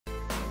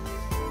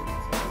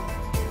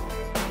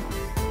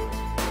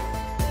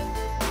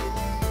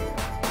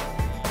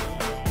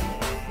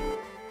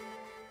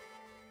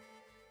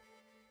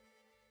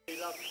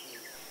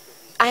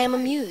I am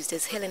amused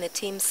as Helen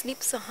Atim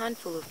slips a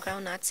handful of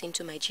groundnuts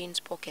into my jeans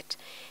pocket.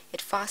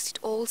 At first it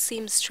all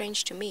seems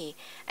strange to me.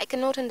 I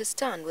cannot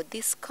understand what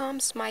this calm,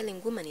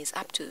 smiling woman is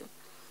up to.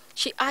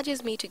 She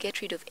urges me to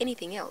get rid of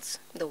anything else,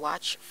 the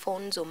watch,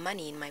 phones or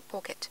money in my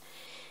pocket.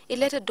 It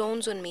later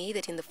dawns on me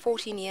that in the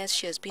 14 years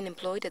she has been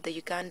employed at the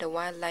Uganda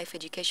Wildlife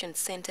Education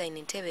Centre in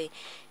Entebbe,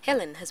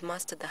 Helen has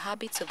mastered the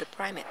habits of the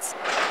primates.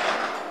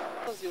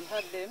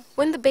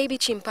 When the baby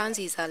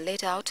chimpanzees are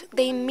let out,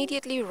 they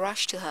immediately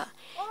rush to her.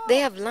 They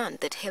have learned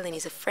that Helen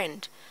is a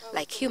friend.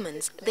 Like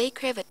humans, they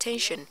crave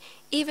attention,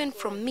 even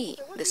from me,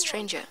 the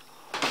stranger.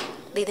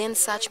 They then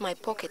search my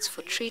pockets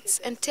for treats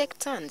and take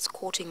turns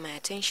courting my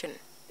attention.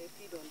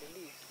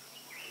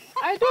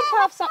 I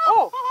don't have some.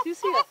 Oh, she's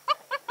here.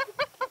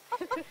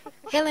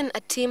 Helen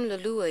Atim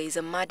Lulua is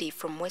a Madi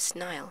from West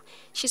Nile.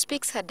 She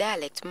speaks her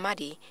dialect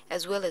Madi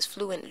as well as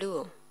fluent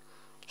Luo.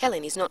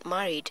 Helen is not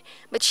married,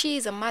 but she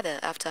is a mother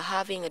after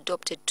having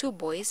adopted 2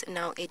 boys,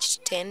 now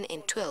aged 10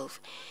 and 12.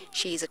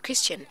 She is a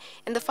Christian,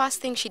 and the first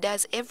thing she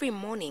does every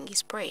morning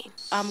is pray.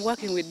 I'm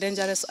working with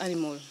dangerous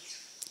animals.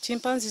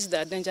 Chimpanzees, they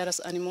are dangerous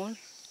animals,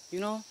 you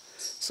know.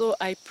 So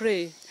I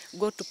pray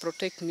God to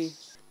protect me.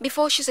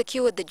 Before she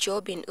secured the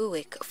job in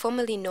Uwek,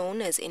 formerly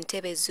known as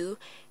Entebbe Zoo,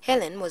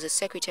 Helen was a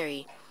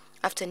secretary.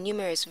 After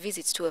numerous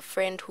visits to a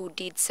friend who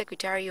did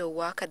secretarial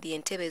work at the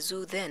Entebbe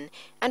Zoo then,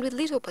 and with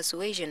little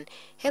persuasion,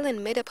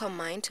 Helen made up her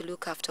mind to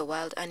look after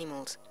wild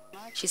animals.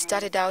 She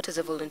started out as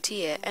a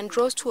volunteer and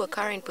rose to her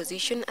current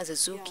position as a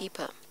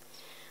zookeeper.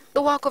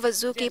 The work of a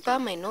zookeeper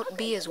may not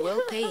be as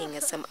well-paying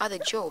as some other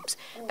jobs,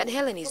 but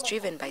Helen is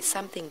driven by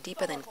something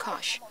deeper than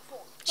cash.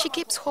 She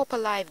keeps hope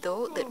alive,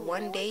 though, that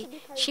one day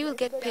she will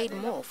get paid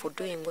more for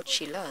doing what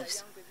she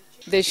loves.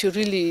 They should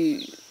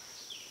really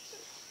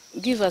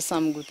give us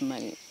some good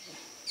money.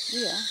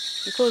 Yeah,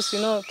 because,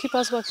 you know,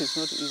 keeper's work is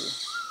not easy.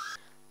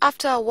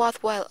 After a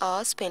worthwhile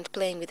hour spent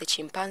playing with the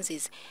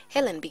chimpanzees,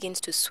 Helen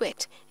begins to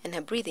sweat and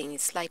her breathing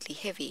is slightly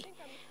heavy.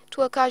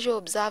 To a casual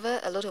observer,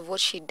 a lot of what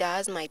she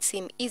does might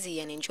seem easy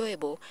and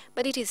enjoyable,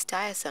 but it is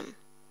tiresome.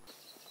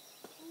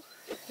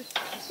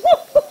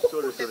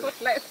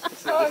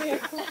 Sorry.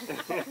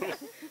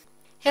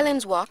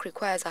 Helen's work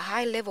requires a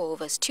high level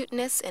of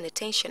astuteness and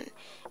attention.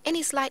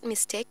 Any slight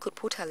mistake could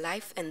put her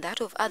life and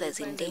that of others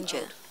in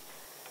danger.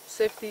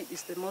 Safety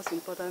is the most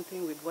important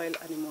thing with wild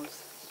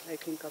animals,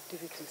 like in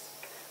captivities.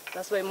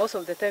 That's why most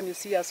of the time you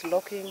see us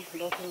locking.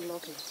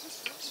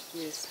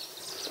 Yes.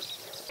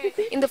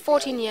 In the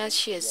 14 years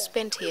she has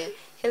spent here,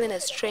 Helen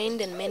has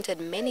trained and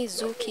mentored many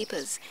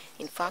zookeepers.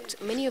 In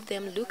fact, many of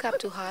them look up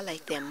to her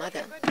like their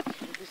mother.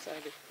 These are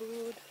the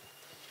food.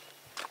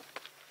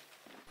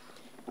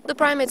 The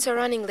primates are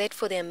running late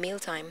for their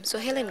mealtime, so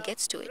Helen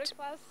gets to it.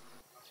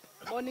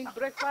 Morning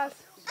breakfast,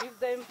 give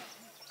them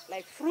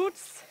like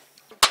fruits.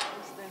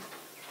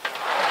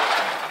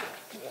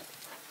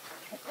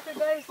 Okay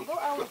guys, go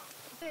out.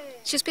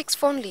 She speaks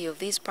fondly of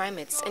these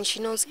primates and she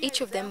knows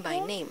each of them by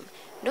name,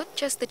 not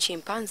just the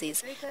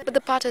chimpanzees, but the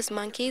patas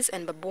monkeys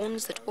and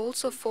baboons that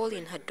also fall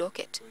in her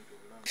docket.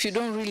 If you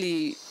don't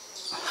really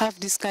have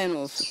this kind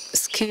of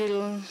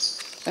skill,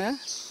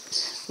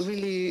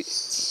 really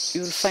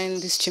you'll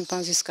find these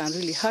chimpanzees can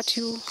really hurt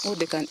you, or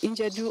they can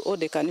injure you, or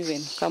they can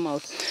even come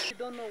out.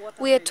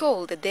 We are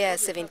told that there are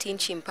 17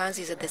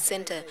 chimpanzees at the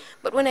center,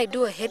 but when I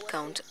do a head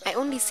count, I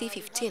only see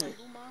 15.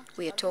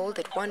 We are told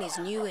that one is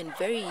new and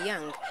very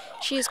young.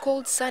 She is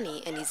called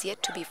Sunny and is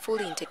yet to be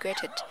fully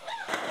integrated.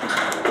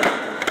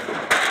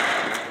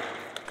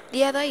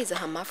 The other is a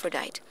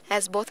hermaphrodite,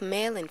 has both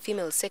male and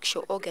female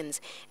sexual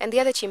organs, and the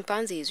other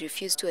chimpanzees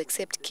refuse to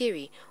accept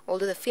Kiri,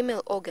 although the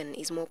female organ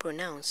is more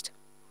pronounced.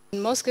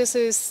 In most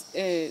cases,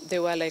 they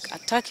were like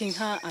attacking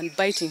her and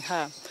biting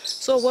her.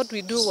 So what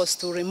we do was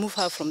to remove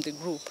her from the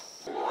group.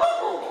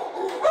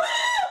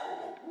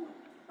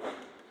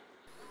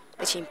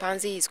 The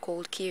chimpanzee is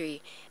called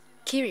Kiri.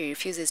 Kiri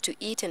refuses to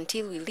eat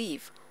until we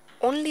leave.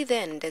 Only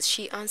then does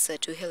she answer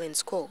to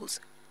Helen's calls.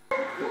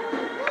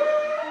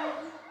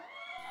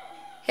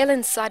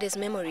 Helen's saddest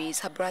memory is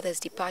her brother's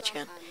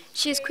departure.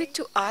 She is quick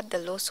to add the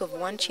loss of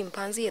one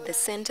chimpanzee at the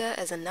center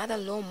as another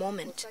low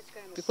moment.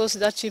 Because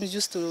that chimp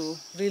used to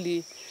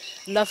really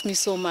love me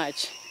so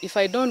much. If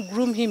I don't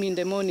groom him in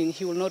the morning,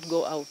 he will not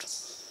go out.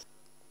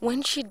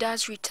 When she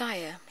does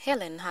retire,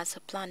 Helen has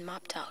her plan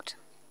mapped out.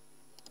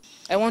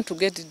 I want to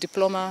get a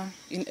diploma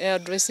in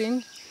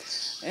hairdressing,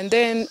 and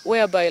then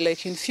whereby,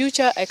 like in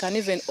future, I can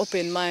even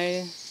open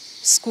my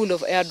school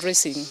of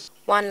hairdressing.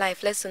 One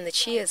life lesson that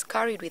she has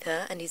carried with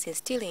her and is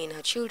instilling in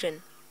her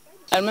children.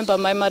 I remember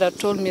my mother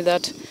told me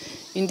that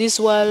in this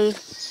world,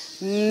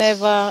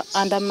 never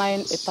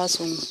undermine a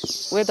person,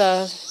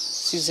 whether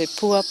she's a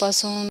poor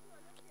person.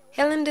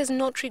 Helen does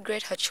not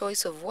regret her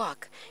choice of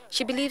work.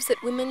 She believes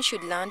that women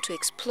should learn to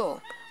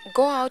explore,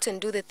 go out and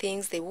do the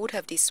things they would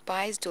have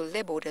despised or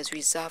labeled as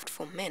reserved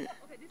for men.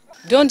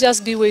 Don't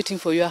just be waiting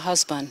for your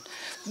husband.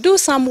 Do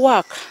some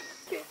work.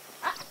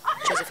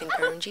 Josephine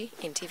Karunji,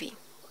 NTV.